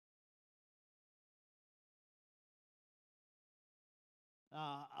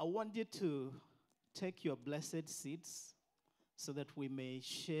I want you to take your blessed seats so that we may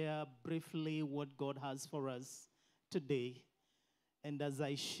share briefly what God has for us today. And as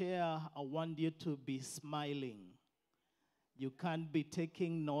I share, I want you to be smiling. You can't be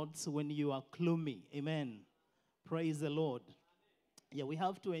taking notes when you are gloomy. Amen. Praise the Lord. Yeah, we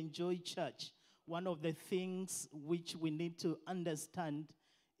have to enjoy church. One of the things which we need to understand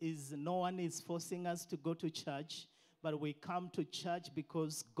is no one is forcing us to go to church, but we come to church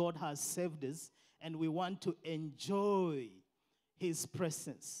because God has saved us, and we want to enjoy His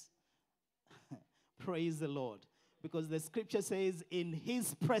presence. Praise the Lord. Because the scripture says, in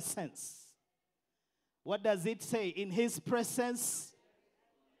His presence. What does it say? In His presence.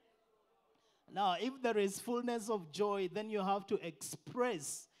 Now, if there is fullness of joy, then you have to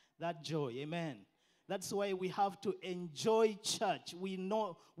express that joy. Amen. That's why we have to enjoy church. We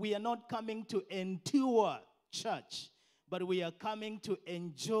know we are not coming to endure church, but we are coming to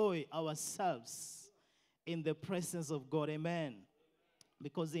enjoy ourselves in the presence of God. Amen.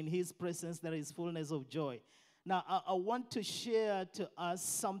 Because in His presence there is fullness of joy. Now, I want to share to us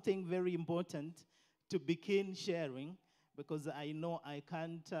something very important to begin sharing, because I know I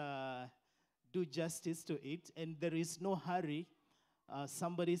can't do justice to it, and there is no hurry.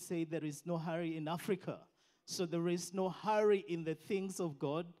 Somebody say there is no hurry in Africa. So there is no hurry in the things of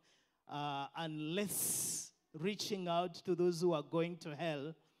God unless reaching out to those who are going to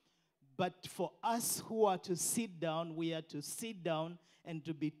hell. But for us who are to sit down, we are to sit down and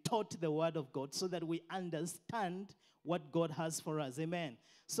to be taught the word of God so that we understand what God has for us. Amen.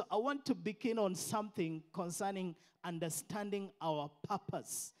 So I want to begin on something concerning understanding our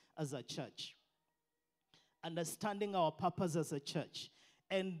purpose as a church. Understanding our purpose as a church.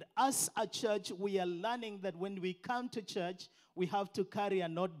 And as a church, we are learning that when we come to church, we have to carry a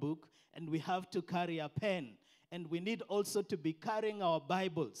notebook and we have to carry a pen. And we need also to be carrying our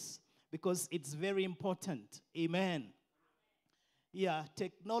Bibles because it's very important. Amen. Yeah,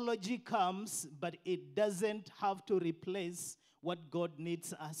 technology comes, but it doesn't have to replace what God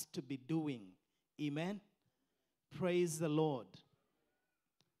needs us to be doing. Amen. Praise the Lord.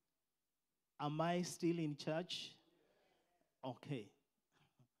 Am I still in church? Okay.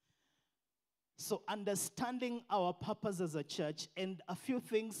 So understanding our purpose as a church, and a few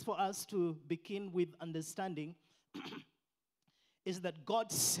things for us to begin with understanding is that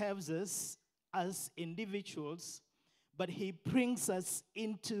God serves us as individuals, but He brings us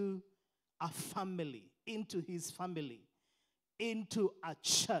into a family, into His family, into a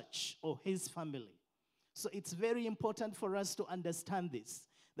church or His family. So it's very important for us to understand this.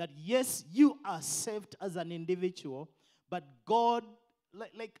 That yes, you are saved as an individual, but God,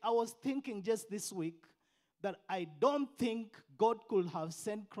 like I was thinking just this week, that I don't think God could have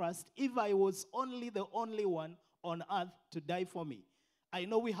sent Christ if I was the only one on earth to die for me. I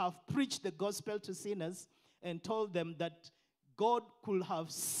know we have preached the gospel to sinners and told them that God could have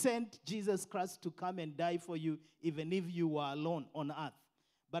sent Jesus Christ to come and die for you even if you were alone on earth.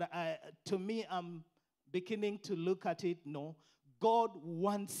 But to me, I'm beginning to look at it, no. God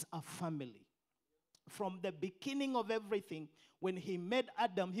wants a family. From the beginning of everything, when He made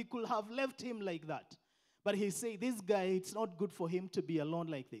Adam, He could have left him like that. But He said, this guy, it's not good for him to be alone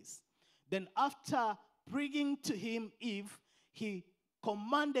like this. Then after bringing to him Eve, He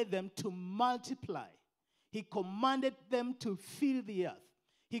commanded them to multiply. He commanded them to fill the earth.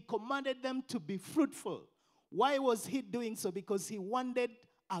 He commanded them to be fruitful. Why was He doing so? Because He wanted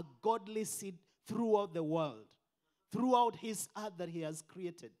a godly seed throughout the world, throughout His earth that He has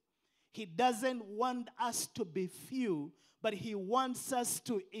created. He doesn't want us to be few, but He wants us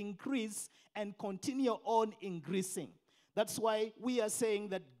to increase and continue on increasing. That's why we are saying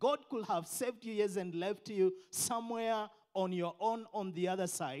that God could have saved you years and left you somewhere on your own on the other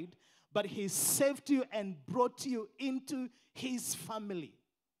side, but He saved you and brought you into His family.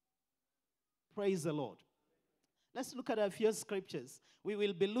 Praise the Lord. Let's look at a few scriptures. We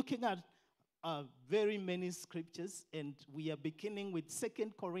will be looking at very many scriptures, and we are beginning with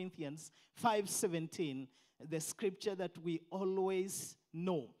 2 Corinthians 5:17, the scripture that we always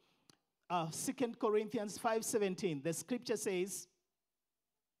know. 2 Corinthians 5:17, the scripture says,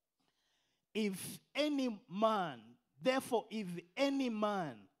 if any man,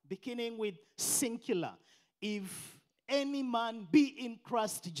 beginning with singular, if any man be in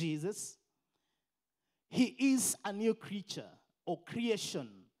Christ Jesus, he is a new creature or creation.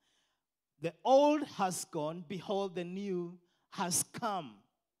 The old has gone, behold, the new has come.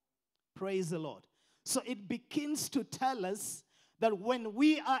 Praise the Lord. So it begins to tell us that when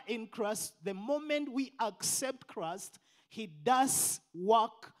we are in Christ, the moment we accept Christ, He does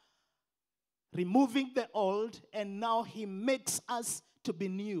work removing the old, and now He makes us to be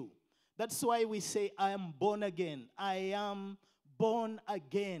new. That's why we say, I am born again. I am born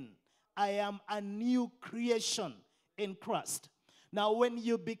again. I am a new creation in Christ. Now, when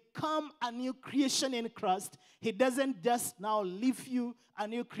you become a new creation in Christ, He doesn't just now leave you a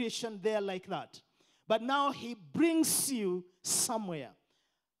new creation there like that. But now He brings you somewhere.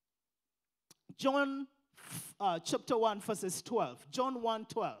 John chapter 1, verses 12. John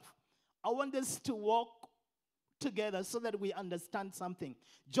 1:12. I want us to walk together so that we understand something.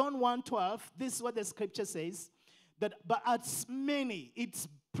 John 1:12, this is what the scripture says, that but as many, it's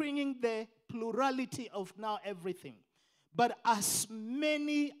bringing the plurality of now everything. But as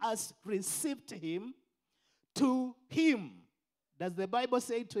many as received Him, to Him. Does the Bible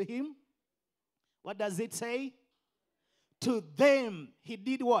say to Him? What does it say? To them. He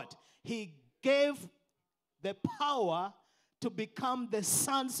did what? He gave the power to become the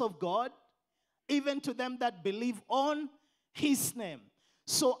sons of God, even to them that believe on His name.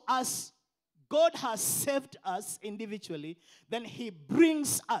 So as God has saved us individually, then He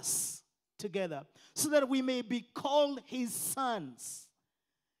brings us together so that we may be called His sons.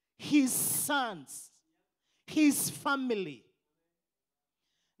 His sons. His family.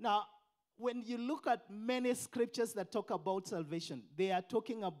 Now, when you look at many scriptures that talk about salvation, they are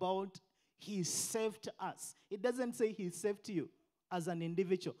talking about He saved us. It doesn't say He saved you as an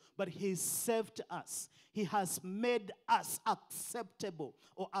individual, but He saved us. He has made us acceptable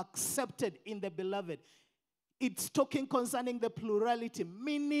or accepted in the beloved. It's talking concerning the plurality,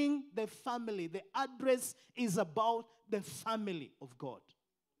 meaning the family. The address is about the family of God.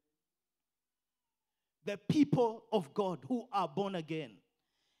 The people of God who are born again.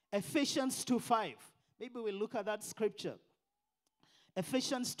 Ephesians 2:5. Maybe we'll look at that scripture.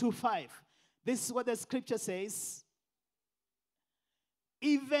 Ephesians 2:5. This is what the scripture says.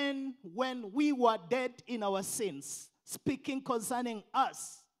 Even when we were dead in our sins, speaking concerning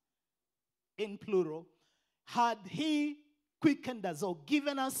us, in plural, had He quickened us or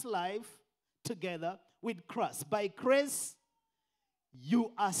given us life together with Christ. By grace,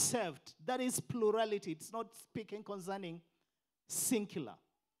 you are saved. That is plurality. It's not speaking concerning singular.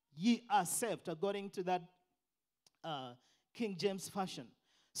 Ye are saved, according to that King James Version.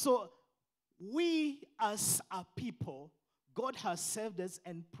 So, we as a people, God has saved us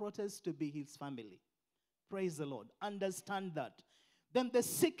and brought us to be His family. Praise the Lord. Understand that. Then the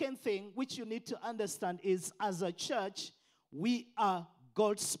second thing which you need to understand is, as a church, we are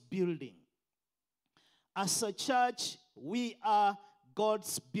God's building. As a church, we are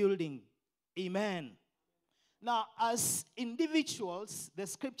God's building. Amen. Now, as individuals, the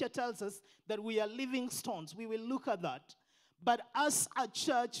scripture tells us that we are living stones. We will look at that. But as a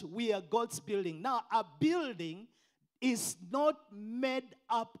church, we are God's building. Now, a building is not made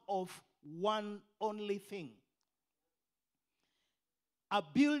up of one only thing. A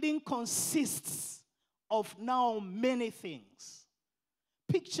building consists of now many things.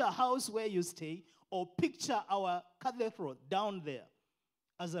 Picture a house where you stay, or picture our cathedral down there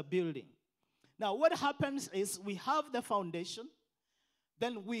as a building. Now, what happens is we have the foundation,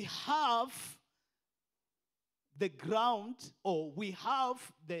 then we have the ground, or we have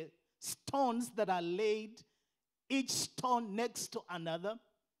the stones that are laid, each stone next to another,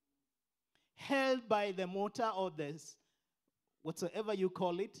 held by the mortar or the whatsoever you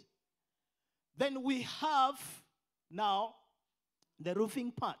call it. Then we have now the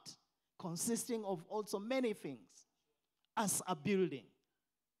roofing part, consisting of also many things as a building.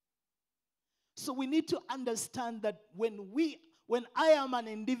 So we need to understand that when I am an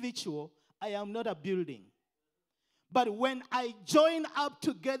individual, I am not a building. But when I join up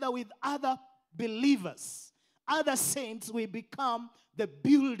together with other believers, other saints, we become the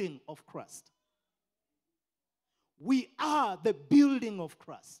building of Christ. We are the building of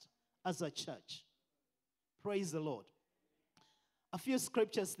Christ as a church. Praise the Lord. A few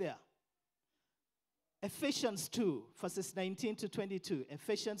scriptures there. Ephesians 2, verses 19 to 22.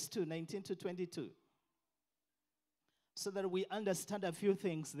 Ephesians 2, 19 to 22. So that we understand a few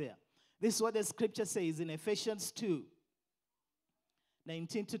things there. This is what the scripture says in Ephesians 2,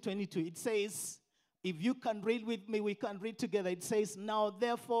 19 to 22. It says, if you can read with me, we can read together. It says, now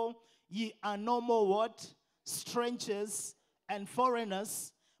therefore ye are no more what? Strangers and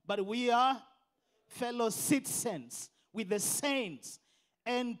foreigners, but we are fellow citizens with the saints.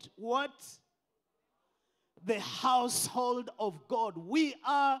 And what? The household of God. We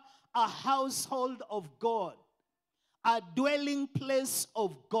are a household of God, a dwelling place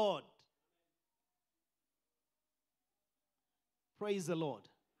of God. Praise the Lord.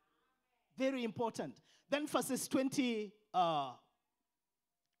 Very important. Then verses 20,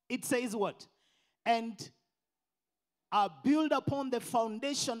 it says what? And are built upon the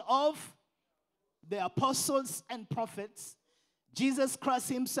foundation of the apostles and prophets, Jesus Christ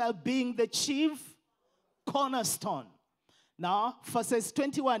himself being the chief cornerstone. Now, verses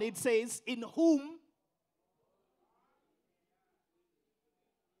 21, it says, in whom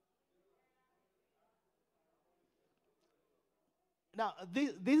now,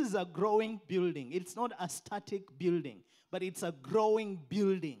 this is a growing building. It's not a static building, but it's a growing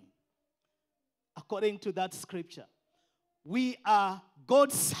building, according to that scripture. We are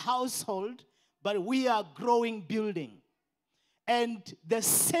God's household, but we are growing building. And the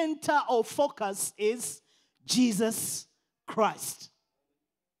center of focus is Jesus Christ.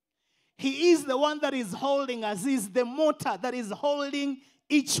 He is the one that is holding us. He is the motor that is holding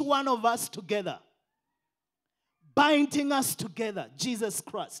each one of us together, binding us together, Jesus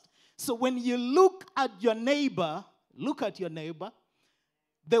Christ. So when you look at your neighbor,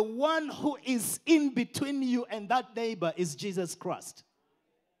 the one who is in between you and that neighbor is Jesus Christ.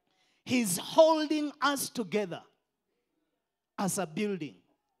 He's holding us together as a building.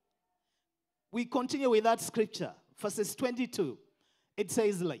 We continue with that scripture, verses 22. It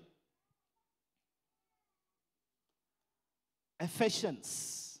says like,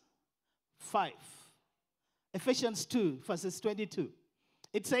 Ephesians 5. Ephesians 2, verses 22.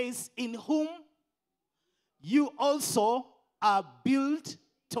 It says, in whom you also are built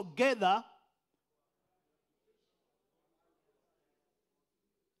together.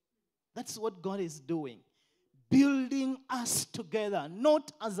 That's what God is doing. Building us together,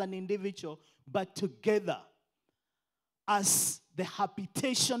 not as an individual, but together as the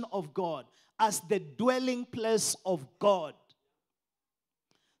habitation of God, as the dwelling place of God.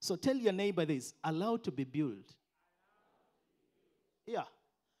 So tell your neighbor this, allowed to be built. Yeah.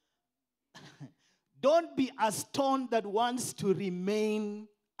 Don't be a stone that wants to remain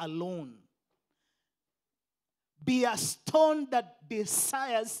alone. Be a stone that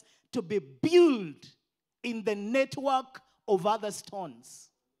desires to be built in the network of other stones.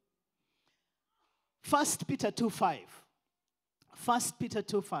 1 Peter 2:5. 1 Peter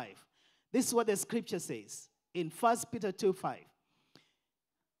 2:5. This is what the scripture says in 1 Peter 2:5.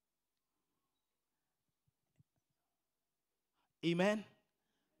 Amen.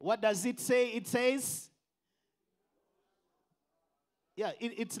 What does it say? It says, yeah,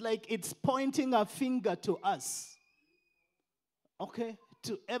 it's like it's pointing a finger to us. Okay?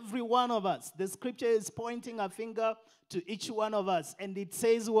 To every one of us. The scripture is pointing a finger to each one of us. And it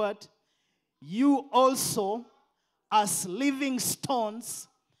says what? You also, as living stones,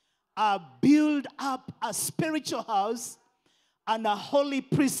 are built up a spiritual house and a holy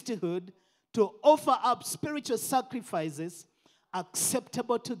priesthood to offer up spiritual sacrifices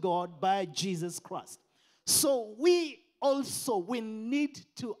acceptable to God by Jesus Christ. So we need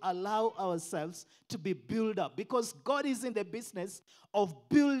to allow ourselves to be built up, because God is in the business of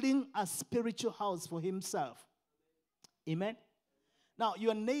building a spiritual house for himself. Amen? Now,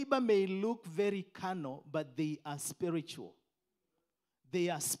 your neighbor may look very carnal, but they are spiritual. They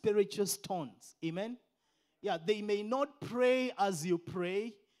are spiritual stones. Amen? Yeah, they may not pray as you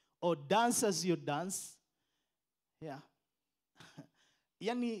pray or dance as you dance. Yeah.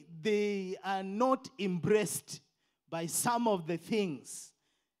 Yani, they are not embraced by some of the things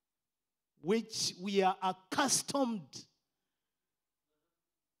which we are accustomed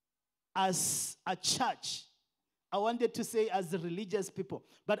as a church. I wanted to say as religious people,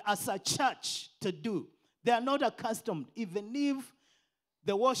 but as a church to do. They are not accustomed. Even if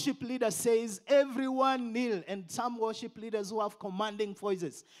the worship leader says, everyone kneel, and some worship leaders who have commanding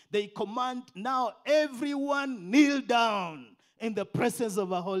voices, they command, now everyone kneel down in the presence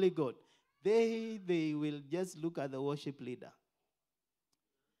of a holy God. They will just look at the worship leader.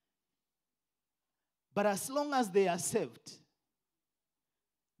 But as long as they are saved,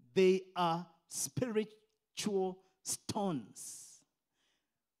 they are spiritual stones.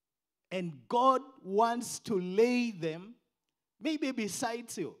 And God wants to lay them maybe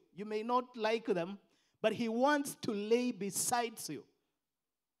beside you. You may not like them, but he wants to lay beside you.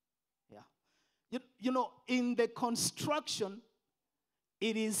 Yeah. You know, in the construction,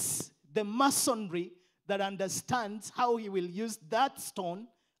 it is the masonry that understands how he will use that stone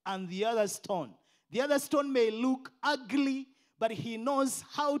and the other stone. The other stone may look ugly, but he knows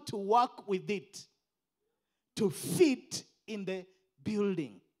how to work with it to fit in the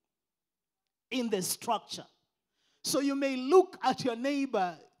building, in the structure. So you may look at your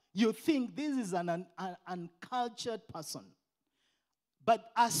neighbor, you think this is an uncultured person.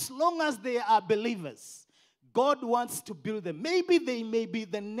 But as long as they are believers, God wants to build them. Maybe they may be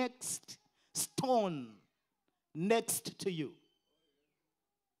the next stone next to you.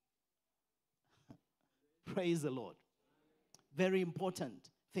 Praise the Lord. Very important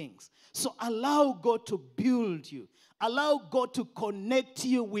things. So allow God to build you. Allow God to connect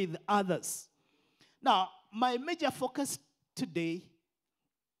you with others. Now, my major focus today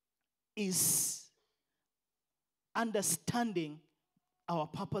is understanding our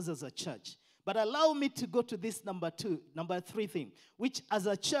purpose as a church. But allow me to go to this number 3 thing, which as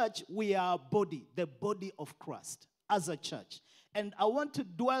a church, we are a body, the body of Christ as a church. And I want to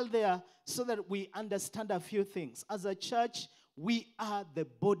dwell there so that we understand a few things. As a church, we are the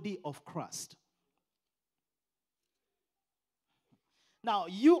body of Christ. Now,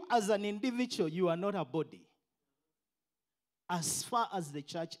 you as an individual, you are not a body as far as the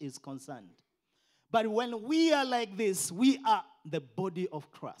church is concerned. But when we are like this, we are the body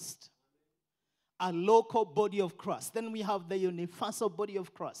of Christ. A local body of Christ. Then we have the universal body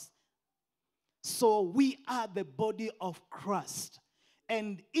of Christ. So we are the body of Christ.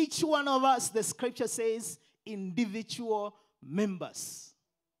 And each one of us, the scripture says, individual members.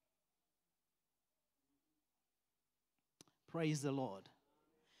 Praise the Lord.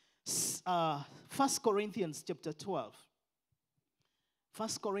 1 Corinthians chapter 12. 1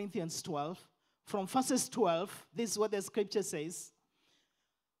 Corinthians 12. From verses 12, this is what the scripture says.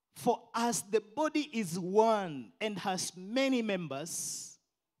 For as the body is one and has many members,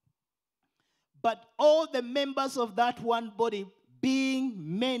 but all the members of that one body, being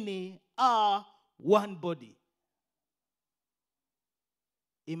many, are one body.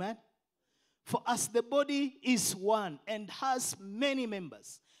 Amen? For as the body is one and has many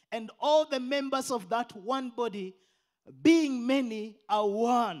members, and all the members of that one body, being many, are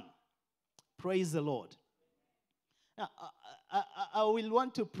one. Praise the Lord. Now, I will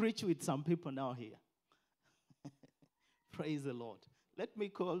want to preach with some people now here. Praise the Lord. Let me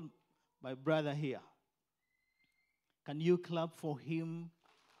call my brother here. Can you clap for him?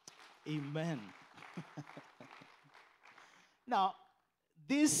 Amen. Now,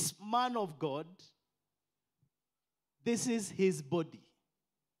 this man of God, this is his body.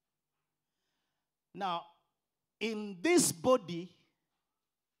 Now, in this body,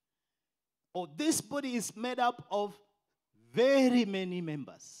 or this body is made up of very many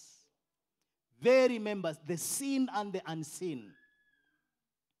members. Very members, the seen and the unseen.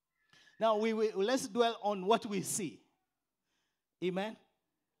 Now, let's dwell on what we see. Amen.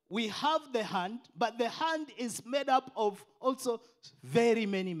 We have the hand, but the hand is made up of also very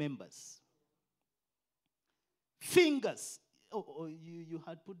many members. Fingers. You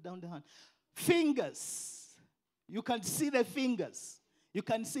had put down the hand. Fingers. You can see the fingers. You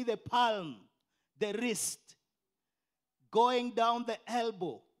can see the palm, the wrist, going down the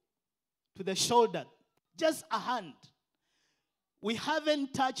elbow to the shoulder. Just a hand. We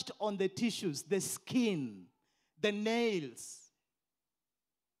haven't touched on the tissues, the skin, the nails.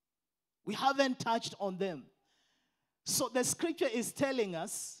 We haven't touched on them. So the scripture is telling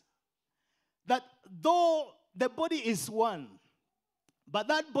us that though the body is one, but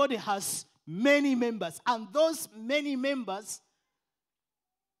that body has many members, and those many members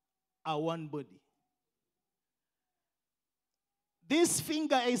are one body. This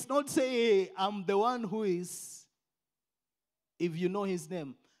finger is not saying, I'm the one who is, if you know his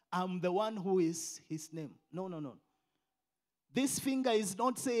name, I'm the one who is his name. No, no, no. This finger is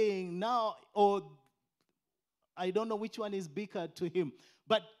not saying now, or I don't know which one is bigger to him.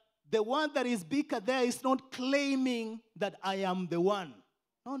 But the one that is bigger there is not claiming that I am the one.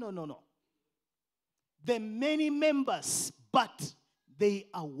 No, no, no, no. The many members, but they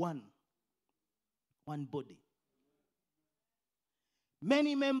are one. One body.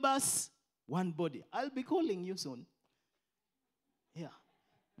 Many members, one body. I'll be calling you soon. Yeah.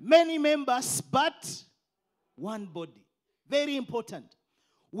 Many members, but one body. Very important.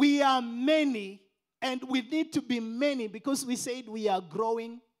 We are many, and we need to be many because we said we are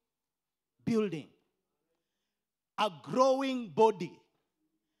growing building. A growing body.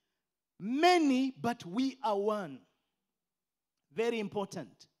 Many, but we are one. Very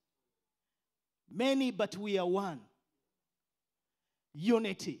important. Many, but we are one.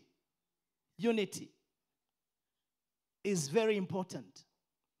 Unity. Unity is very important.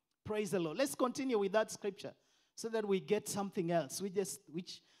 Praise the Lord. Let's continue with that scripture so that we get something else,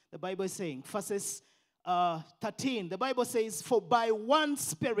 which the Bible is saying. Verses 13, the Bible says, for by one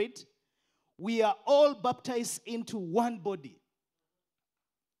Spirit we are all baptized into one body.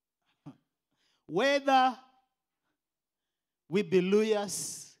 Whether we be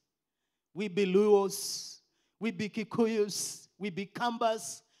Luyas, we be Luos, we be Kikuyus, we be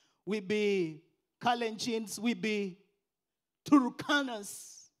Kambas, we be Kalenjins, we be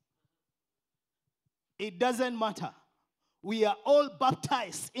Turkanas. It doesn't matter. We are all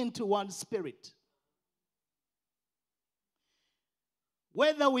baptized into one Spirit.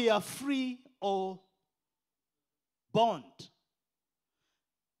 whether we are free or bond,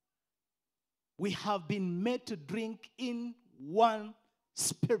 we have been made to drink in one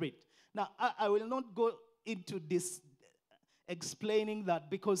spirit. Now, I will not go into this explaining that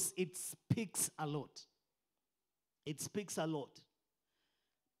because it speaks a lot. It speaks a lot.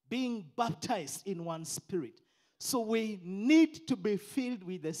 Being baptized in one spirit. So we need to be filled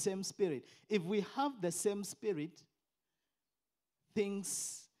with the same spirit. If we have the same spirit,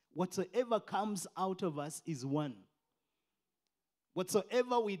 things, whatsoever comes out of us is one.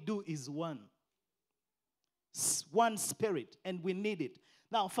 Whatsoever we do is one. One spirit, and we need it.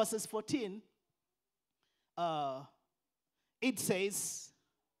 Now, verses 14, it says,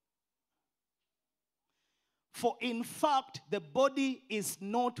 for in fact, the body is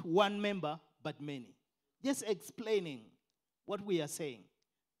not one member, but many. Just explaining what we are saying.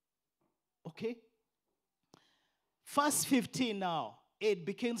 Okay? Verse 15 now, it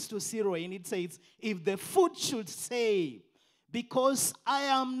begins to zero in. It says, if the foot should say, because I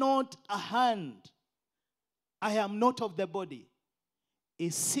am not a hand, I am not of the body,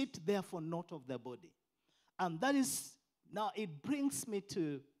 is it therefore not of the body? And that is, now it brings me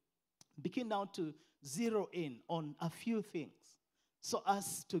to begin now to zero in on a few things so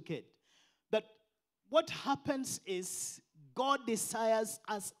as to get that what happens is God desires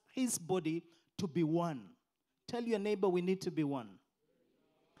as his body to be one. Tell your neighbor, we need to be one.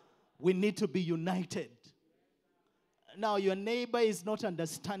 We need to be united. Now, your neighbor is not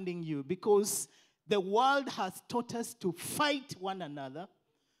understanding you because the world has taught us to fight one another,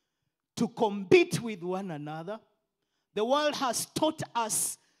 to compete with one another. The world has taught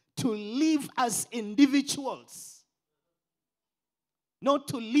us to live as individuals, not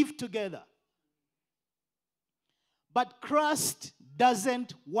to live together. But Christ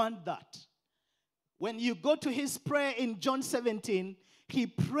doesn't want that. When you go to his prayer in John 17, he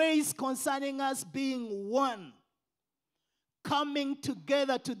prays concerning us being one, coming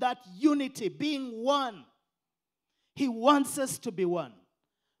together to that unity, being one. He wants us to be one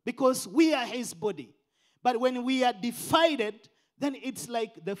because we are his body. But when we are divided, then it's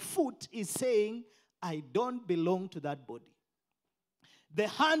like the foot is saying, I don't belong to that body. The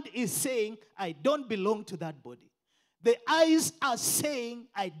hand is saying, I don't belong to that body. The eyes are saying,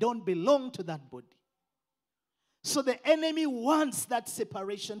 I don't belong to that body. So the enemy wants that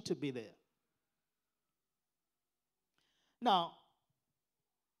separation to be there. Now,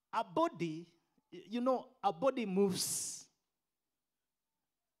 a body, you know, a body moves.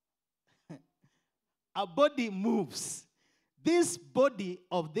 A body moves. This body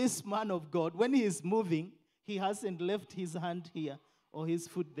of this man of God, when he is moving, he hasn't left his hand here or his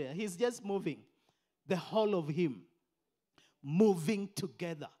foot there. He's just moving. The whole of him. Moving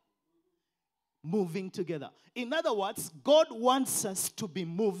together. Moving together. In other words, God wants us to be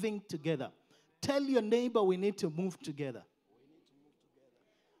moving together. Tell your neighbor we need to move together.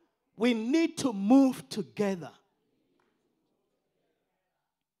 We need to move together.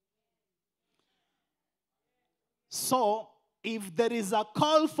 So, if there is a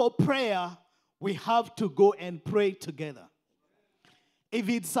call for prayer, we have to go and pray together. If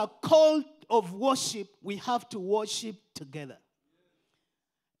it's a call of worship, we have to worship together.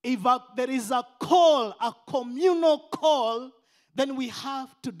 If there is a call, a communal call, then we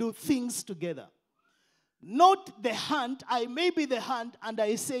have to do things together. Not the hand. I may be the hand and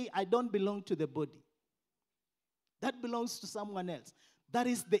I say I don't belong to the body. That belongs to someone else. That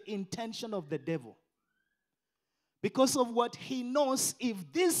is the intention of the devil. Because of what he knows, if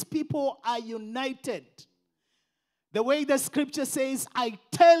these people are united, the way the scripture says, I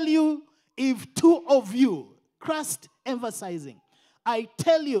tell you, if two of you, Christ emphasizing, I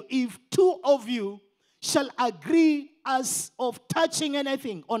tell you, if two of you shall agree as of touching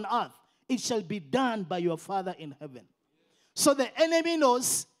anything on earth, it shall be done by your Father in heaven. So the enemy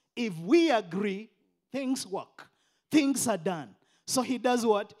knows if we agree, things work. Things are done. So he does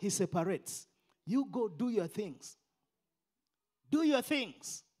what? He separates. You go do your things. Do your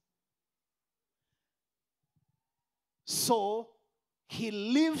things. So he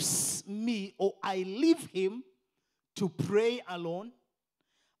leaves me, or I leave him to pray alone.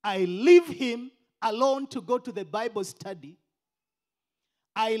 I leave him alone to go to the Bible study.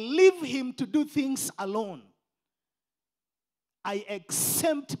 I leave him to do things alone. I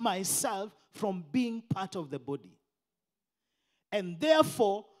exempt myself from being part of the body. And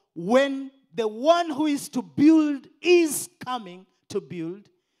therefore, when the one who is to build is coming to build,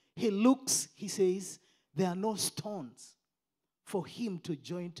 he looks, he says, there are no stones for him to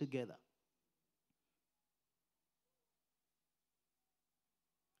join together.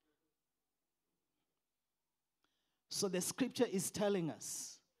 So the scripture is telling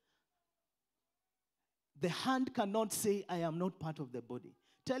us the hand cannot say, I am not part of the body.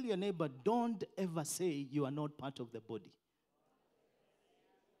 Tell your neighbor, don't ever say you are not part of the body.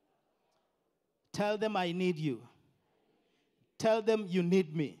 Tell them I need you. Tell them you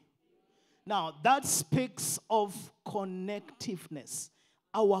need me. Now, that speaks of connectiveness,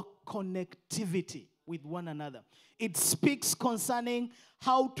 our connectivity with one another. It speaks concerning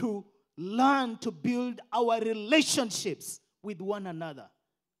how to learn to build our relationships with one another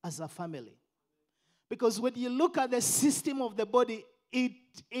as a family. Because when you look at the system of the body, it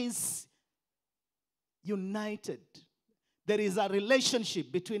is united. There is a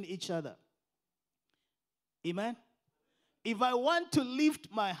relationship between each other. Amen? If I want to lift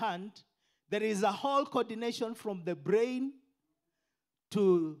my hand, there is a whole coordination from the brain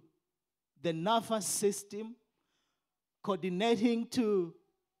to the nervous system, coordinating to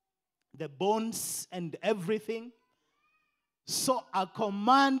the bones and everything. So a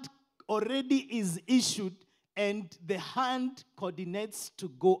command already is issued and the hand coordinates to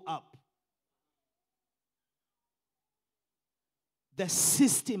go up. The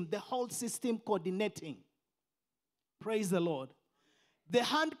system, the whole system coordinating. Praise the Lord. The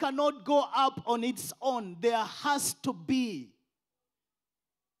hand cannot go up on its own. There has to be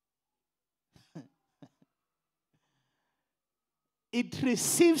it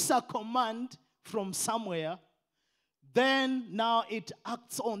receives a command from somewhere, then now it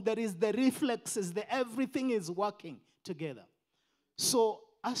acts on. There is the reflexes, everything is working together. So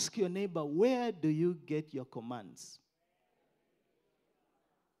ask your neighbor, where do you get your commands?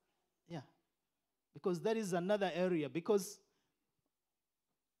 Yeah. Because that is another area. Because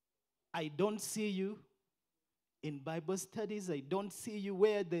I don't see you in Bible studies. I don't see you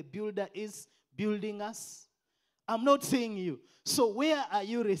where the builder is building us. I'm not seeing you. So where are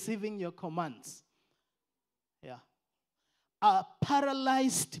you receiving your commands? Yeah. A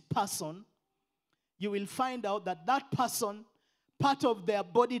paralyzed person, you will find out that that person, part of their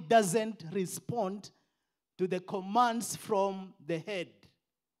body doesn't respond to the commands from the head.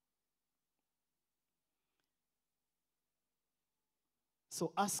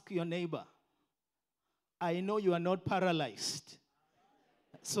 So ask your neighbor, I know you are not paralyzed.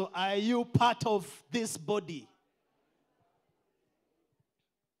 So are you part of this body?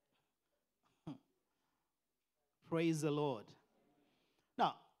 Praise the Lord.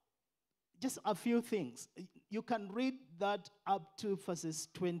 Now, just a few things. You can read that up to verses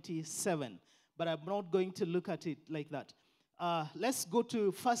 27, but I'm not going to look at it like that. Let's go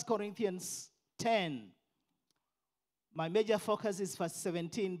to 1 Corinthians 10. My major focus is verse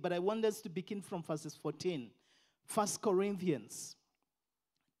 17, but I want us to begin from verses 14. 1 Corinthians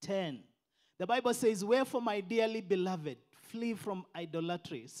 10. The Bible says, wherefore, my dearly beloved, flee from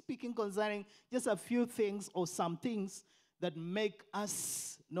idolatry. Speaking concerning just a few things or some things that make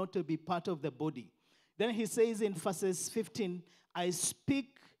us not to be part of the body. Then he says in verses 15, I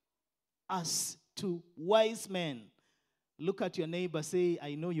speak as to wise men. Look at your neighbor, say,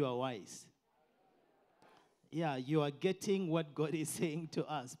 I know you are wise. Yeah, you are getting what God is saying to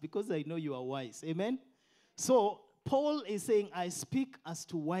us because I know you are wise. Amen? So Paul is saying, I speak as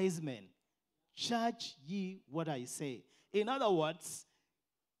to wise men. Judge ye what I say. In other words,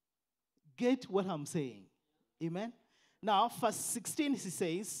 get what I'm saying. Amen? Now, verse 16, he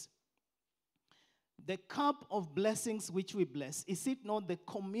says, the cup of blessings which we bless, is it not the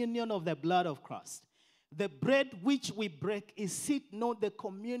communion of the blood of Christ? The bread which we break, is it not the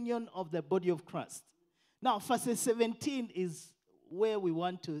communion of the body of Christ? Now, verse 17 is where we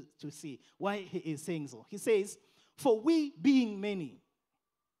want to see why he is saying so. He says, for we being many.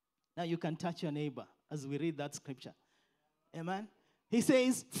 Now, you can touch your neighbor as we read that scripture. Amen. He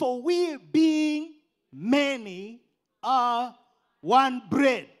says, for we being many are one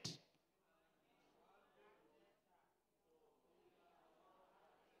bread.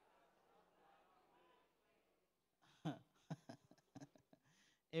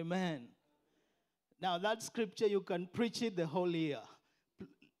 Amen. Now that scripture, you can preach it the whole year.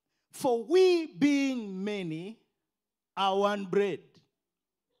 For we being many are one bread.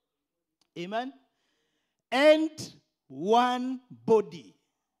 Amen. And one body.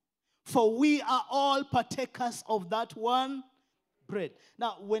 For we are all partakers of that one bread.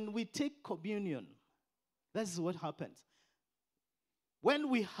 Now, when we take communion, that's what happens. When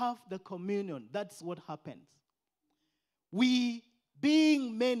we have the communion, that's what happens. We,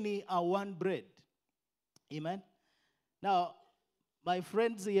 being many, are one bread. Amen. Now, my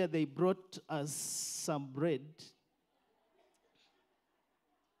friends here, they brought us some bread.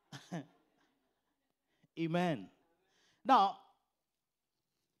 Amen. Now,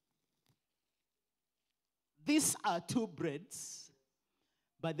 these are two breads,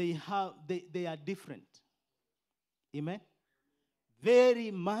 but they are different. Amen? Very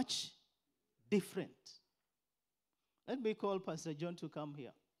much different. Let me call Pastor John to come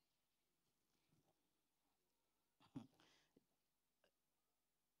here.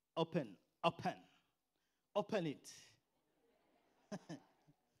 Open it.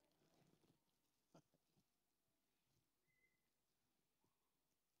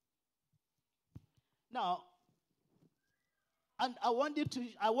 Now, and I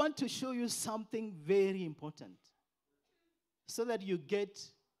want to show you something very important so that you get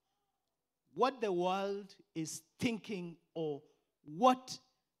what the world is thinking or what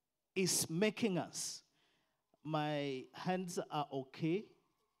is making us. My hands are okay,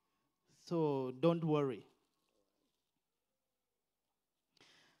 so don't worry.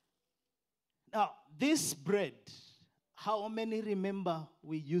 Now, this bread, how many remember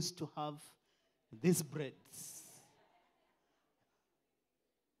we used to have these breads?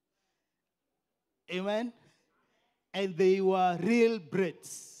 Amen? And they were real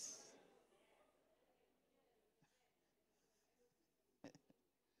breads.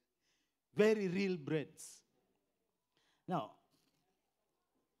 Very real breads. Now,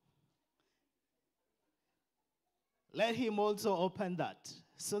 let him also open that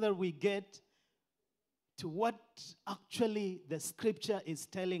so that we get to what actually the scripture is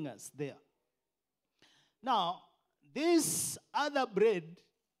telling us there. Now, this other bread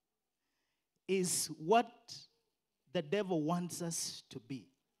is what the devil wants us to be.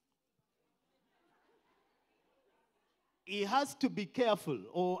 He has to be careful,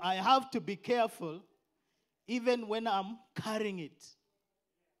 or I have to be careful, even when I'm carrying it.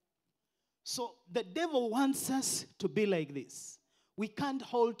 So the devil wants us to be like this. We can't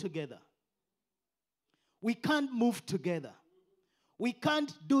hold together. We can't move together. We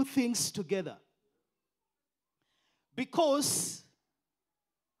can't do things together. Because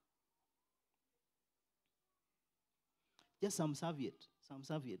just some serviette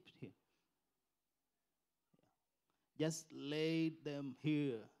here. Just lay them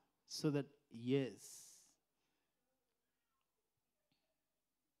here so that, yes.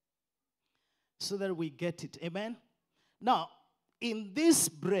 So that we get it. Amen? Now, in this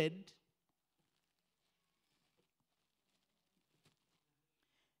bread,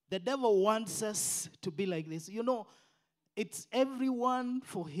 the devil wants us to be like this. You know, it's everyone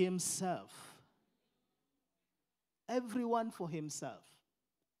for himself. Everyone for himself.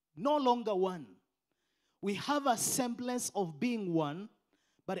 No longer one. We have a semblance of being one,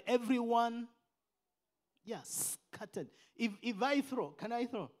 but everyone, yes, scattered. If I throw, can I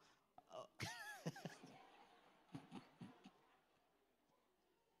throw?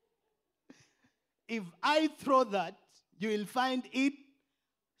 If I throw that, you will find it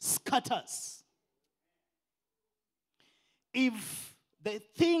scatters. If the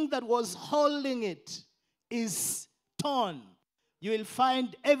thing that was holding it is torn, you will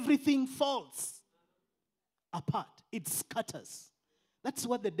find everything falls apart. It scatters. That's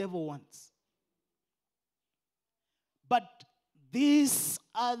what the devil wants. But this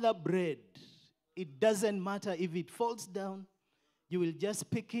other bread, it doesn't matter if it falls down, you will just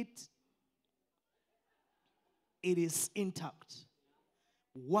pick it. It is intact.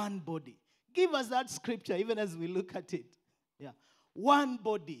 One body. Give us that scripture even as we look at it. Yeah. One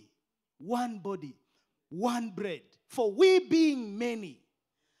body, one bread. For we being many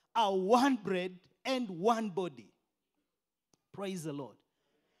are one bread and one body. Praise the Lord.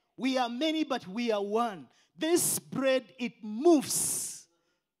 We are many, but we are one. This bread, it moves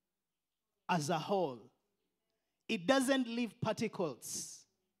as a whole. It doesn't leave particles.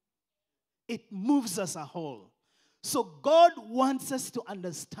 It moves as a whole. So God wants us to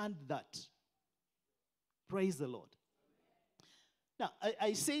understand that. Praise the Lord. Now,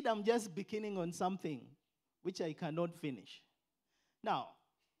 I said I'm just beginning on something which I cannot finish. Now,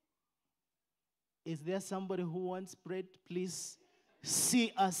 is there somebody who wants bread? Please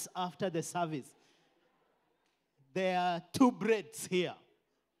see us after the service. There are 2 breads here.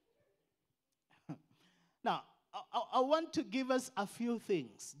 Now, I want to give us a few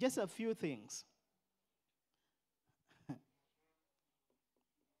things, just a few things.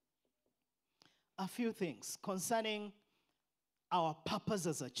 A few things concerning our purpose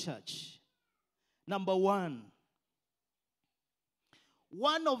as a church. Number 1,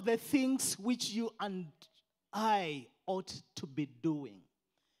 one of the things which you and I ought to be doing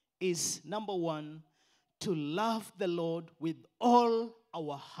is, number 1, to love the Lord with all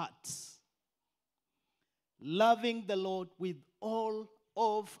our hearts. Loving the Lord with all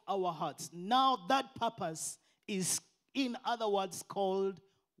of our hearts. Now that purpose is, in other words, called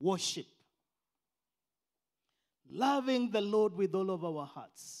worship. Loving the Lord with all of our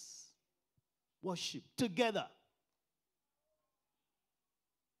hearts. Worship together.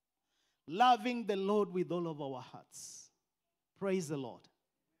 Loving the Lord with all of our hearts. Praise the Lord.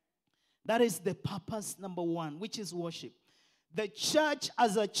 That is the purpose number one, which is worship. The church,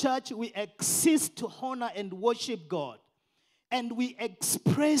 as a church, we exist to honor and worship God. And we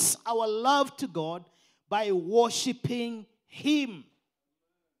express our love to God by worshiping Him.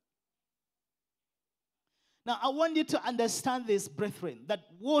 Now, I want you to understand this, brethren, that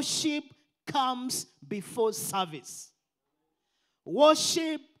worship comes before service.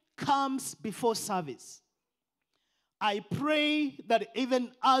 Worship comes before service. I pray that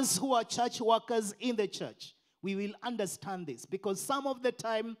even us who are church workers in the church, we will understand this. Because some of the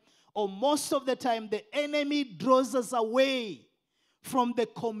time, or most of the time, the enemy draws us away from the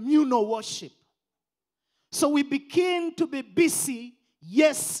communal worship. So we begin to be busy,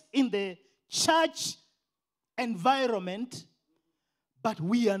 yes, in the church environment, but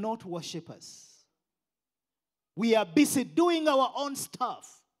we are not worshipers. We are busy doing our own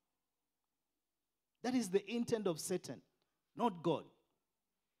stuff. That is the intent of Satan, not God.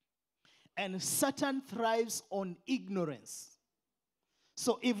 And Satan thrives on ignorance.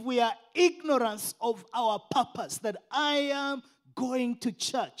 So if we are ignorant of our purpose, that I am going to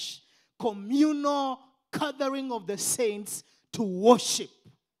church, communal gathering of the saints to worship.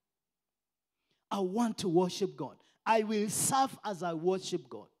 I want to worship God. I will serve as I worship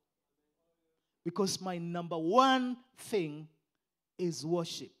God. Because my number one thing is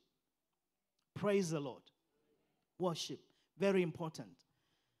worship. Praise the Lord. Worship. Very important.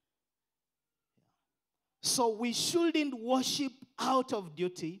 So we shouldn't worship out of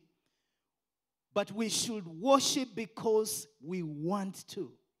duty, but we should worship because we want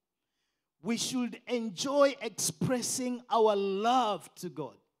to. We should enjoy expressing our love to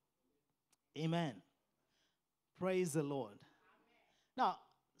God. Amen. Praise the Lord. Now,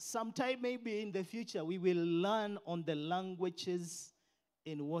 sometime maybe in the future, we will learn on the languages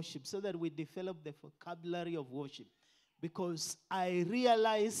in worship so that we develop the vocabulary of worship. Because I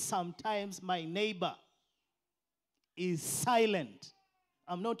realize sometimes my neighbor is silent.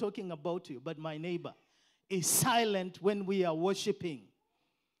 I'm not talking about you, but my neighbor is silent when we are worshiping.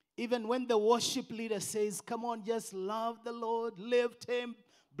 Even when the worship leader says, come on, just love the Lord, lift Him,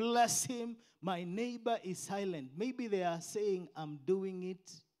 bless Him, my neighbor is silent. Maybe they are saying, I'm doing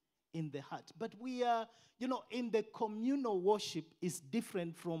it in the heart. But we are, in the communal worship is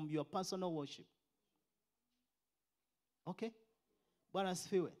different from your personal worship. Okay? Bwana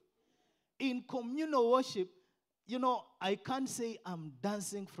asifiwe. In communal worship, I can't say I'm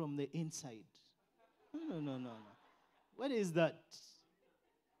dancing from the inside. No. What is that?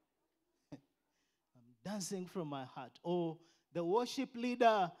 I'm dancing from my heart. Or the worship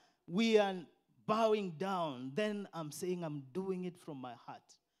leader, we are bowing down. Then I'm saying I'm doing it from my heart.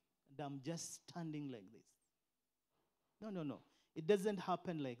 And I'm just standing like this. No. It doesn't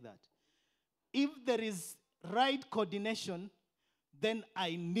happen like that. If there is right coordination, then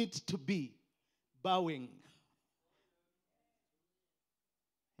I need to be bowing.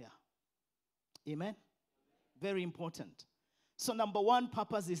 Yeah. Amen? Very important. So number one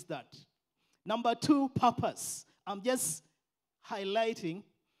purpose is that. Number two purpose, I'm just highlighting.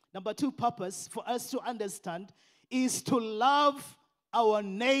 Number two purpose for us to understand is to love our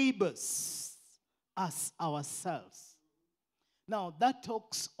neighbors as ourselves. Now, that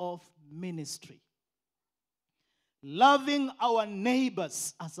talks of ministry. Loving our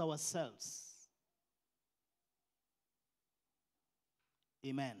neighbors as ourselves.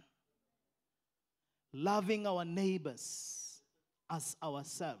 Amen. Loving our neighbors as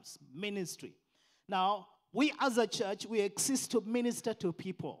ourselves. Ministry. Now, we as a church, we exist to minister to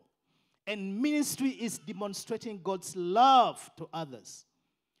people. And ministry is demonstrating God's love to others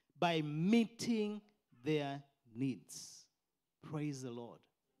by meeting their needs. Praise the Lord.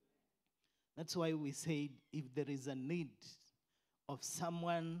 That's why we say if there is a need of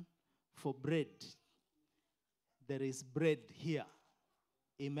someone for bread, there is bread here.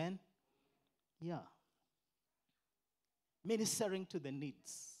 Amen? Yeah. Ministering to the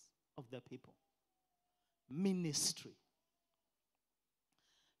needs of the people. Ministry.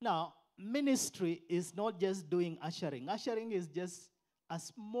 Now, ministry is not just doing ushering. Ushering is just a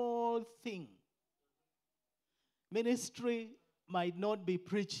small thing. Ministry might not be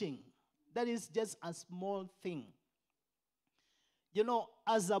preaching. That is just a small thing.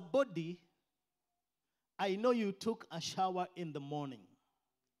 As a body, I know you took a shower in the morning.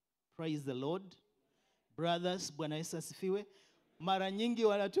 Praise the Lord. Brothers, Bwana Yesu asifiwe. Mara nyingi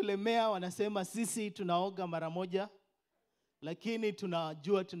wanatulemea, wanasema sisi tunaoga mara moja, lakini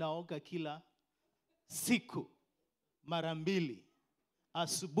tunajua tunaoga kila siku. mara mbili,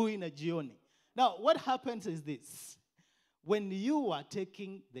 asubuhi na jioni. Now, what happens is this. When you are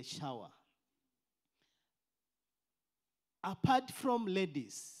taking the shower, apart from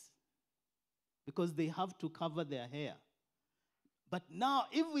ladies, because they have to cover their hair, but now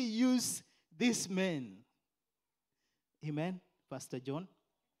if we use these men, amen, Pastor John,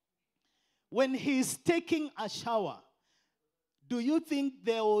 when he's taking a shower, do you think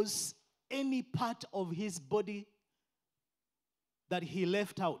there was any part of his body that he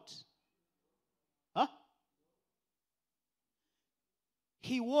left out? Huh?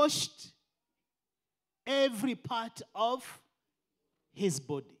 He washed every part of his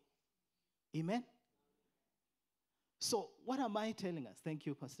body. Amen? So, what am I telling us? Thank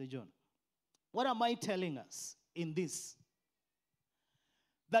you, Pastor John. What am I telling us in this?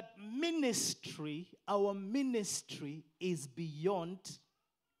 That ministry, our ministry is beyond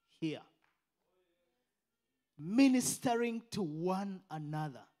here. Ministering to one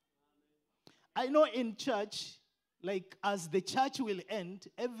another. I know in church, like as the church will end,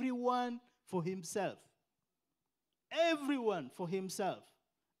 everyone for himself. Everyone for himself.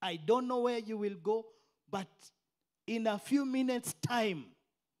 I don't know where you will go, but in a few minutes' time,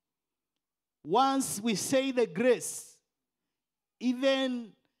 once we say the grace,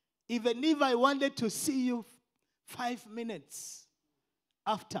 even if I wanted to see you 5 minutes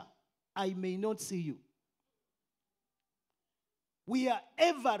after, I may not see you. We are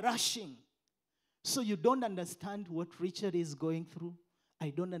ever rushing. So you don't understand what Richard is going through. I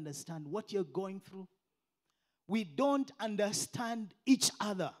don't understand what you're going through. We don't understand each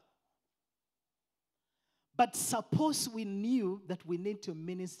other. But suppose we knew that we need to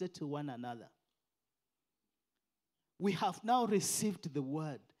minister to one another. We have now received the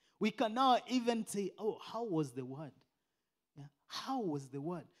word. We can now even say, oh, how was the word? Yeah. How was the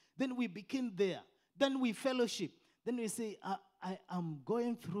word? Then we begin there. Then we fellowship. Then we say, I am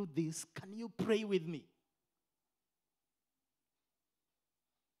going through this. Can you pray with me?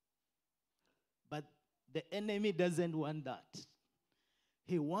 But the enemy doesn't want that.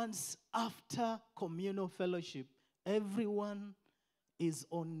 He wants, after communal fellowship, everyone is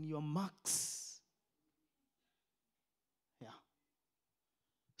on your marks. Yeah.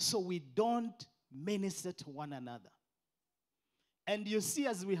 So we don't minister to one another. And you see,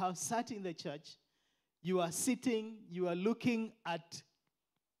 as we have sat in the church, you are sitting, you are looking at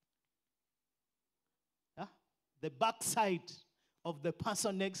the backside of the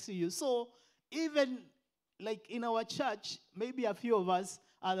person next to you. So even like in our church, maybe a few of us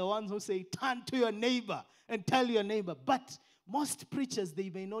are the ones who say, turn to your neighbor and tell your neighbor. But most preachers,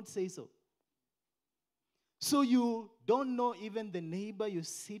 they may not say so. So you don't know even the neighbor you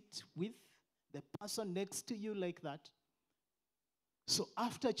sit with, the person next to you like that. So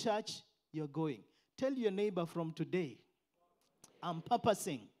after church, you're going. Tell your neighbor, from today, I'm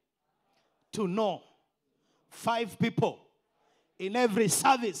purposing to know 5 people in every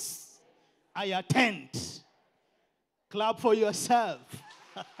service I attend. Clap for yourself.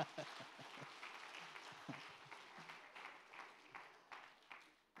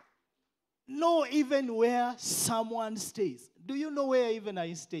 Know even where someone stays. Do you know where even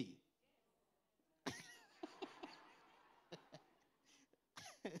I stay?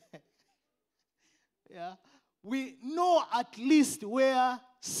 Yeah. We know at least where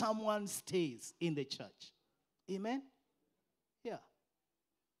someone stays in the church. Amen? Yeah.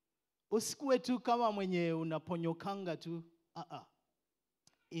 Usikue tu kama mwenye unaponyokanga tu.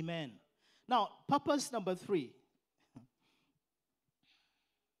 Amen. Now, purpose number 3.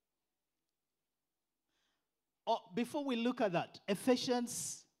 Before we look at that,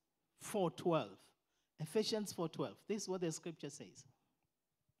 Ephesians 4:12. Ephesians 4:12. This is what the scripture says.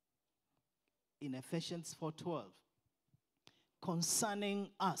 In Ephesians 4:12,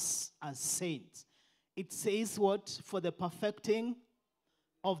 concerning us as saints, it says what? For the perfecting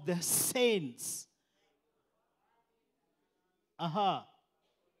of the saints. Now,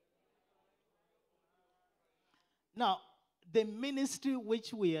 the ministry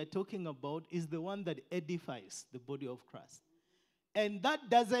which we are talking about is the one that edifies the body of Christ. And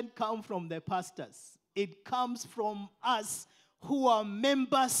that doesn't come from the pastors. It comes from us who are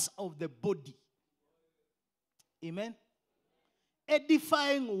members of the body. Amen?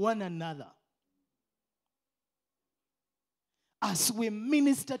 Edifying one another. As we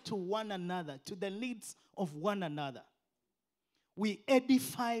minister to one another, to the needs of one another, we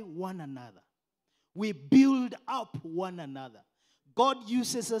edify one another. We build up one another. God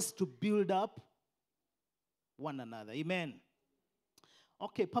uses us to build up one another. Amen.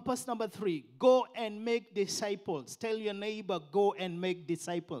 Okay, purpose number 3. Go and make disciples. Tell your neighbor, go and make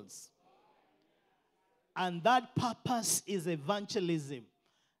disciples. And that purpose is evangelism.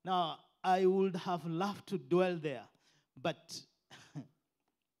 Now, I would have loved to dwell there, but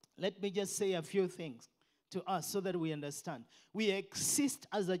let me just say a few things to us so that we understand. We exist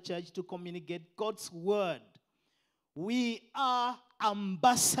as a church to communicate God's word. We are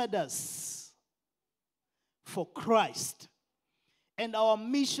ambassadors for Christ. And our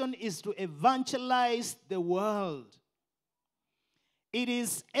mission is to evangelize the world. It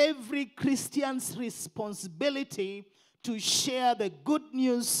is every Christian's responsibility to share the good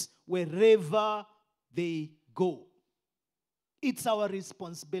news wherever they go. It's our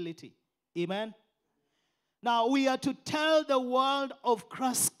responsibility. Amen? Now, we are to tell the world of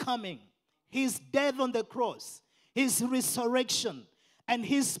Christ's coming, his death on the cross, his resurrection, and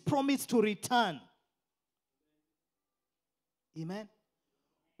his promise to return. Amen?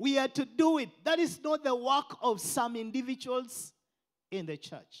 We are to do it. That is not the work of some individuals in the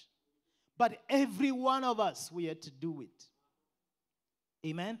church, but every one of us, we are to do it.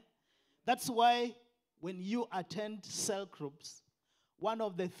 Amen? That's why when you attend cell groups, one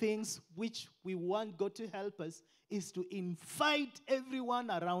of the things which we want God to help us is to invite everyone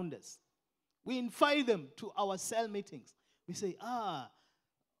around us. We invite them to our cell meetings. We say,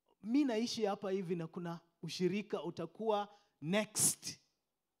 mi naishi hapa hivi na kuna ushirika utakuwa next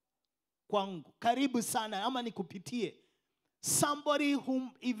kwangu. Karibu sana, ama nikupitie. Somebody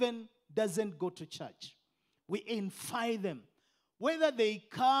whom even doesn't go to church. We invite them. Whether they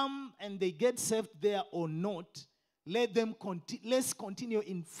come and they get saved there or not, let's continue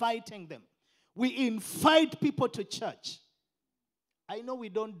inviting them. We invite people to church. I know we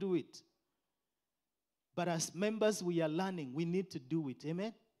don't do it. But as members, we are learning. We need to do it.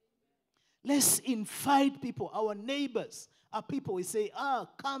 Amen? Let's invite people. Our neighbors are people. We say,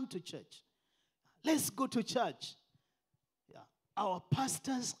 come to church. Let's go to church. Yeah. Our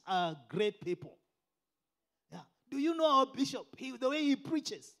pastors are great people. Yeah. Do you know our bishop? The way he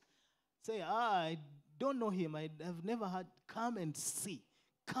preaches. Say, I don't know him. I have never heard. Come and see.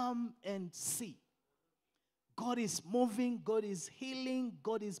 Come and see. God is moving. God is healing.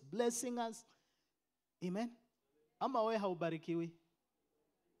 God is blessing us. Amen? Ama we haubarikiwi?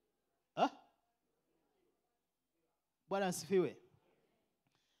 Bwana asifiwe.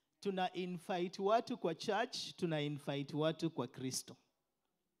 Tuna invite watu kwa church, tuna invite watu kwa Kristo.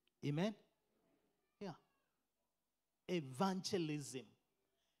 Amen? Yeah. Evangelism.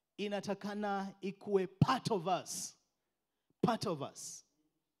 Inatakana ikuwe part of us. Part of us.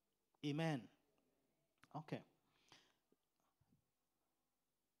 Amen. Okay.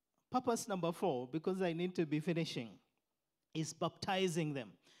 Purpose number 4, because I need to be finishing, is baptizing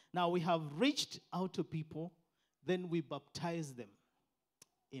them. Now we have reached out to people, then we baptize them.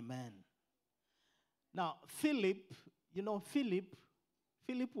 Amen. Now, Philip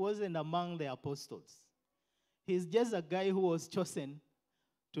wasn't among the apostles. He's just a guy who was chosen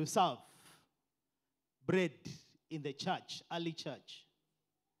to serve bread in the church, early church,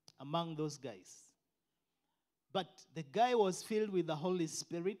 among those guys. But the guy was filled with the Holy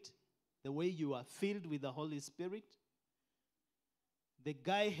Spirit, the way you are filled with the Holy Spirit. The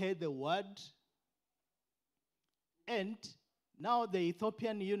guy heard the word, and now the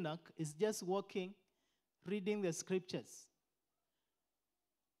Ethiopian eunuch is just walking, reading the scriptures.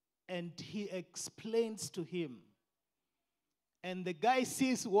 And he explains to him. And the guy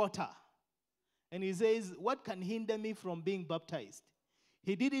sees water. And he says, what can hinder me from being baptized?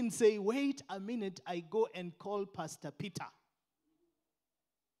 He didn't say, wait a minute, I go and call Pastor Peter.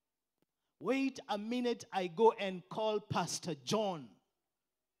 Wait a minute, I go and call Pastor John.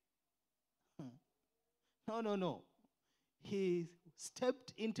 No. He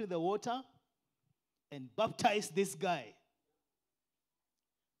stepped into the water and baptized this guy.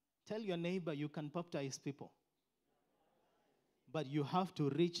 Tell your neighbor you can baptize people. But you have to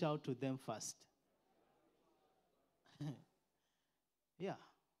reach out to them first. Yeah.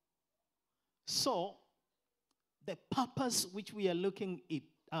 So, the purpose which we are looking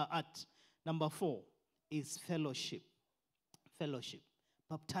at, number 4, is fellowship. Fellowship.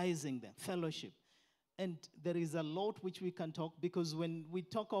 Baptizing them. Fellowship. And there is a lot which we can talk, because when we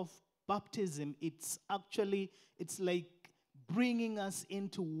talk of baptism, it's like bringing us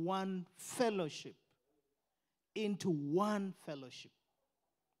into one fellowship. Into one fellowship.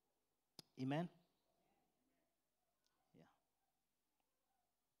 Amen? Yeah.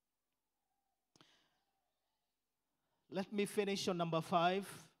 Let me finish on number 5.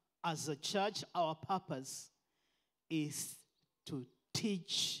 As a church, our purpose is to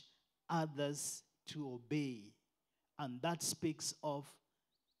teach others to obey. And that speaks of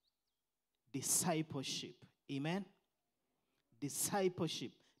discipleship. Amen?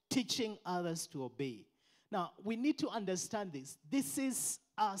 Discipleship. Teaching others to obey. Now, we need to understand this. This is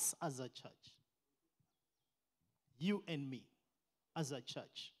us as a church. You and me as a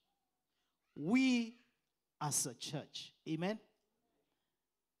church. We as a church. Amen?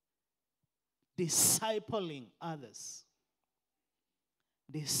 Discipling others.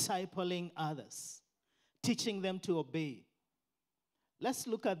 Discipling others. Teaching them to obey. Let's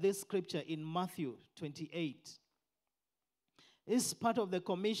look at this scripture in Matthew 28. This is part of the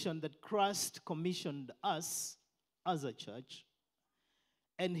commission that Christ commissioned us as a church.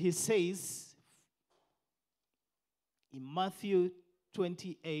 And he says in Matthew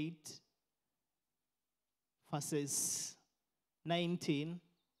 28, verses 19,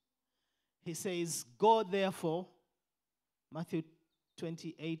 he says, go therefore, Matthew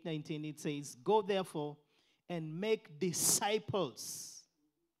 28, 19, it says, go therefore and make disciples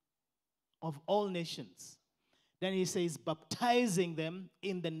of all nations. Then he says, baptizing them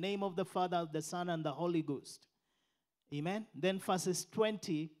in the name of the Father, the Son, and the Holy Ghost. Amen. Then verses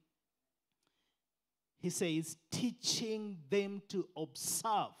 20, he says, teaching them to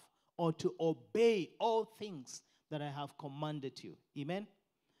observe or to obey all things that I have commanded you. Amen.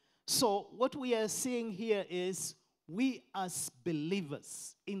 So what we are seeing here is we as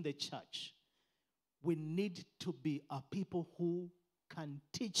believers in the church, we need to be a people who can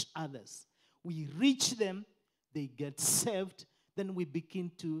teach others. We reach them, they get saved, then we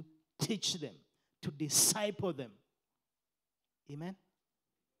begin to teach them, to disciple them. Amen?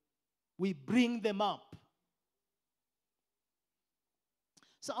 We bring them up.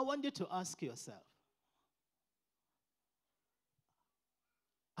 So I want you to ask yourself,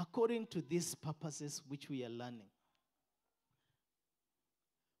 according to these purposes which we are learning,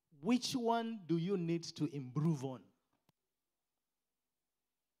 which one do you need to improve on?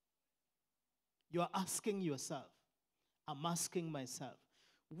 You are asking yourself. I'm asking myself.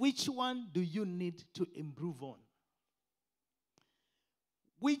 Which one do you need to improve on?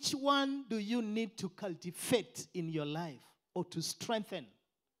 Which one do you need to cultivate in your life or to strengthen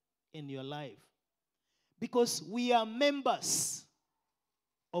in your life? Because we are members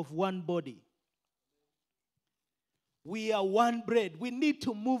of one body. We are one bread. We need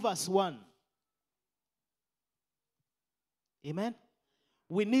to move as one. Amen?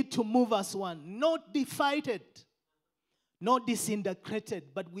 We need to move as one. Not divided, not disintegrated,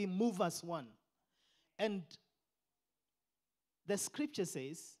 but we move as one. And the scripture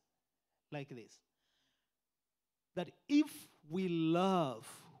says like this, that if we love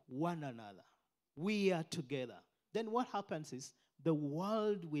one another, we are together, then what happens is the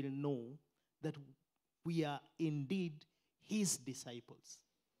world will know that we are indeed his disciples.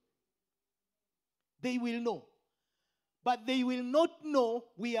 They will know. But they will not know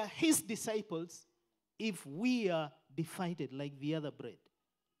we are his disciples if we are divided like the other bread.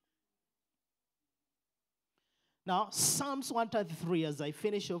 Now, Psalms 133, as I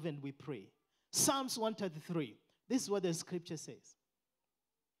finish off and we pray. Psalms 133, this is what the scripture says.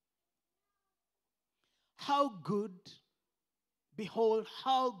 How good, behold,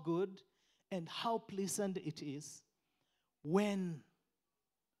 how good and how pleasant it is when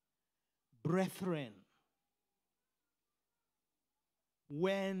brethren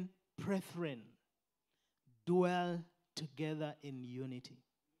dwell together in unity.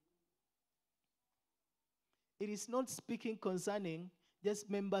 It is not speaking concerning just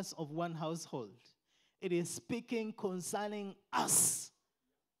members of one household. It is speaking concerning us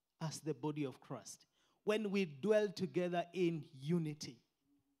as the body of Christ. When we dwell together in unity,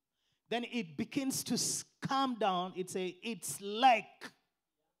 then it begins to calm down. It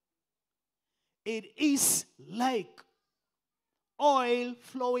is like oil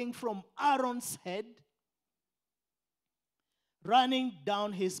flowing from Aaron's head, running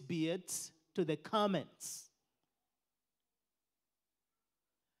down his beards to the garments.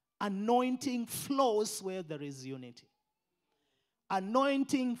 Anointing flows where there is unity.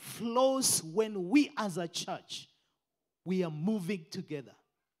 Anointing flows when we as a church, we are moving together.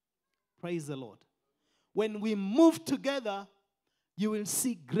 Praise the Lord. When we move together, you will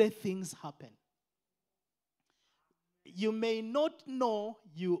see great things happen. You may not know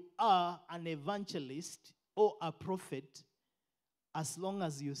you are an evangelist or a prophet as long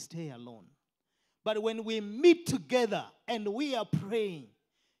as you stay alone. But when we meet together and we are praying,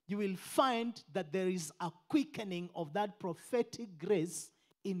 you will find that there is a quickening of that prophetic grace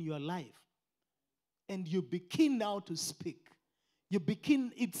in your life. And you begin now to speak.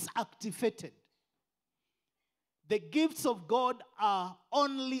 It's activated. The gifts of God are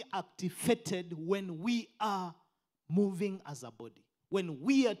only activated when we are moving as a body. When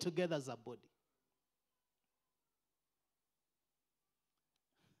we are together as a body.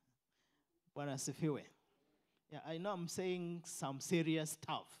 Bwana asifiwe. Yeah, I know I'm saying some serious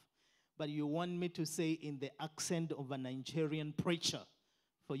stuff, but you want me to say in the accent of a Nigerian preacher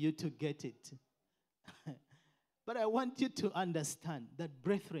for you to get it. But I want you to understand that,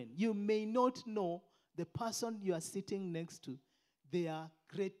 brethren, you may not know the person you are sitting next to. They are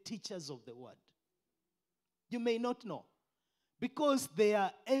great teachers of the word. You may not know because they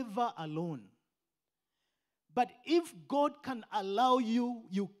are ever alone. But if God can allow you,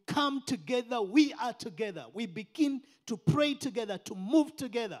 you come together, we are together. We begin to pray together, to move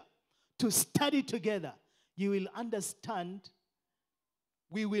together, to study together. You will understand,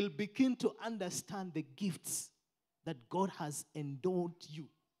 we will begin to understand the gifts that God has endowed you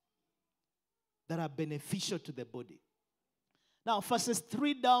that are beneficial to the body. Now, verses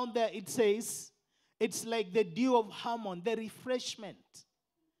 3 down there, it says, it's like the dew of Hermon, the refreshment.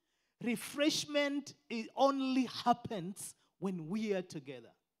 Refreshment only happens when we are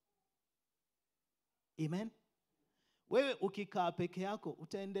together. Amen? Wewe ukikaa peke yako,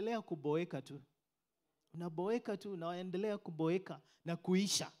 utaendelea kuboeka tu. Unaboeka tu, unaendelea kuboeka na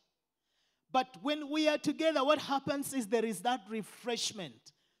kuisha. But when we are together, what happens is there is that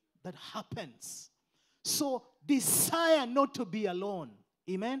refreshment that happens. So desire not to be alone.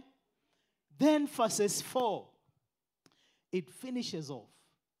 Amen? Then verses 4, it finishes off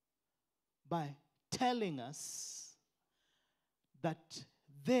by telling us that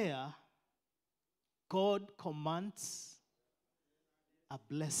there God commands a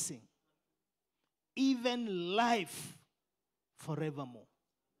blessing, even life forevermore.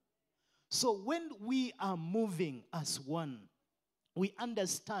 So when we are moving as one, we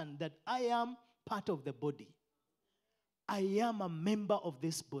understand that I am part of the body. I am a member of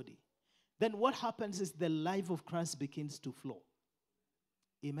this body. Then what happens is the life of Christ begins to flow.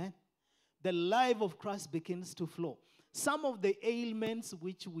 Amen? The life of Christ begins to flow. Some of the ailments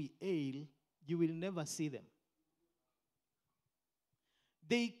which we ail, you will never see them.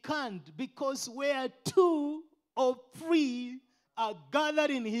 They can't, because where 2 or 3 are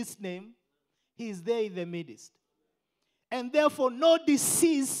gathered in his name, he is there in the midst. And therefore, no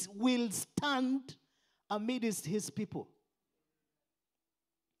disease will stand amidst his people.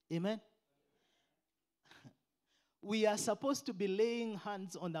 Amen? We are supposed to be laying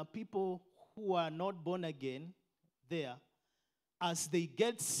hands on the people who are not born again there. As they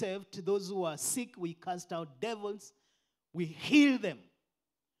get saved, those who are sick, we cast out devils. We heal them.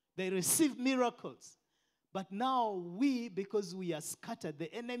 They receive miracles. But now we, because we are scattered,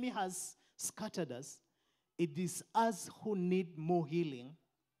 the enemy has scattered us. It is us who need more healing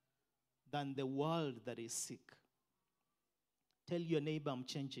than the world that is sick. Tell your neighbor, I'm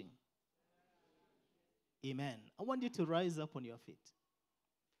changing. Amen. I want you to rise up on your feet.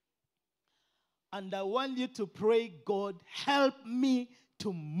 And I want you to pray, God, help me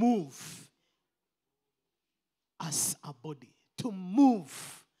to move as a body, to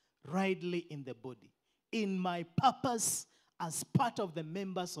move rightly in the body, in my purpose as part of the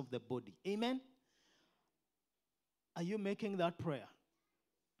members of the body. Amen? Are you making that prayer?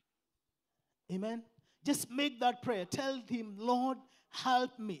 Amen? Just make that prayer. Tell him, Lord,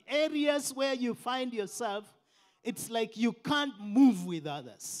 help me. Areas where you find yourself, it's like you can't move with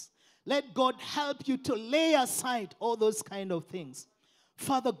others. Let God help you to lay aside all those kind of things.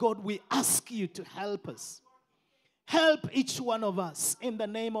 Father God, we ask you to help us. Help each one of us in the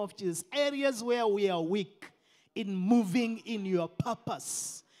name of Jesus. Areas where we are weak in moving in your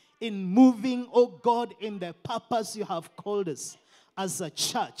purpose. In moving, oh God, in the purpose you have called us as a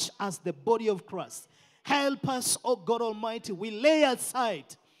church, as the body of Christ. Help us, oh God Almighty. We lay aside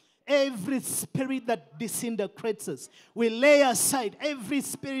every spirit that disintegrates us. We lay aside every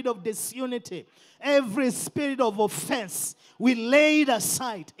spirit of disunity, every spirit of offense. We lay it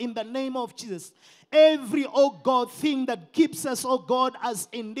aside in the name of Jesus. Every, oh God, thing that keeps us, oh God, as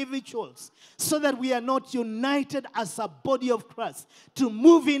individuals, so that we are not united as a body of Christ, to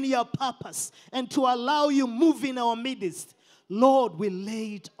move in your purpose and to allow you move in our midst. Lord, we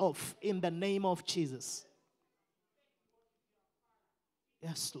lay it off in the name of Jesus.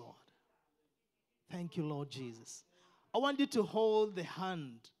 Yes, Lord. Thank you, Lord Jesus. I want you to hold the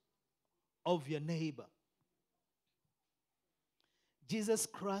hand of your neighbor. Jesus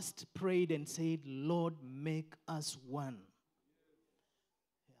Christ prayed and said, Lord, make us one.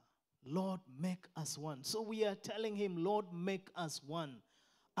 Yeah. Lord, make us one. So we are telling him, Lord, make us one.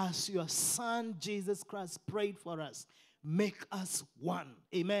 As your son, Jesus Christ, prayed for us, make us one.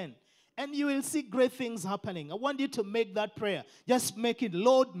 Amen. And you will see great things happening. I want you to make that prayer. Just make it,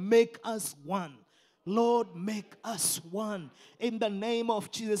 Lord, make us one. Lord, make us one. In the name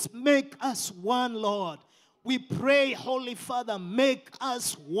of Jesus, make us one, Lord. We pray, Holy Father, make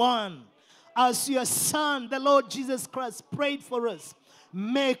us one. as your Son, the Lord Jesus Christ, prayed for us.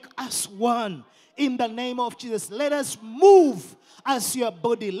 Make us one in the name of Jesus. Let us move as your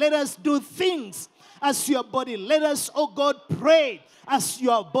body. Let us do things as your body. Let us, oh God, pray as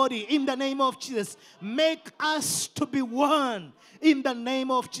your body in the name of Jesus. Make us to be one in the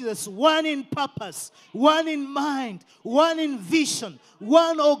name of Jesus. One in purpose, one in mind, one in vision,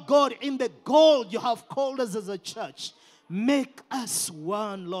 one, oh God, in the goal you have called us as a church. Make us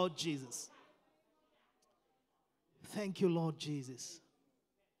one, Lord Jesus. Thank you, Lord Jesus,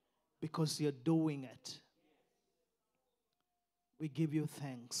 because you're doing it. We give you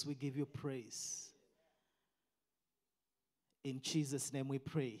thanks. We give you praise. In Jesus' name we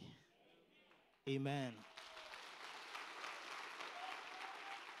pray. Amen.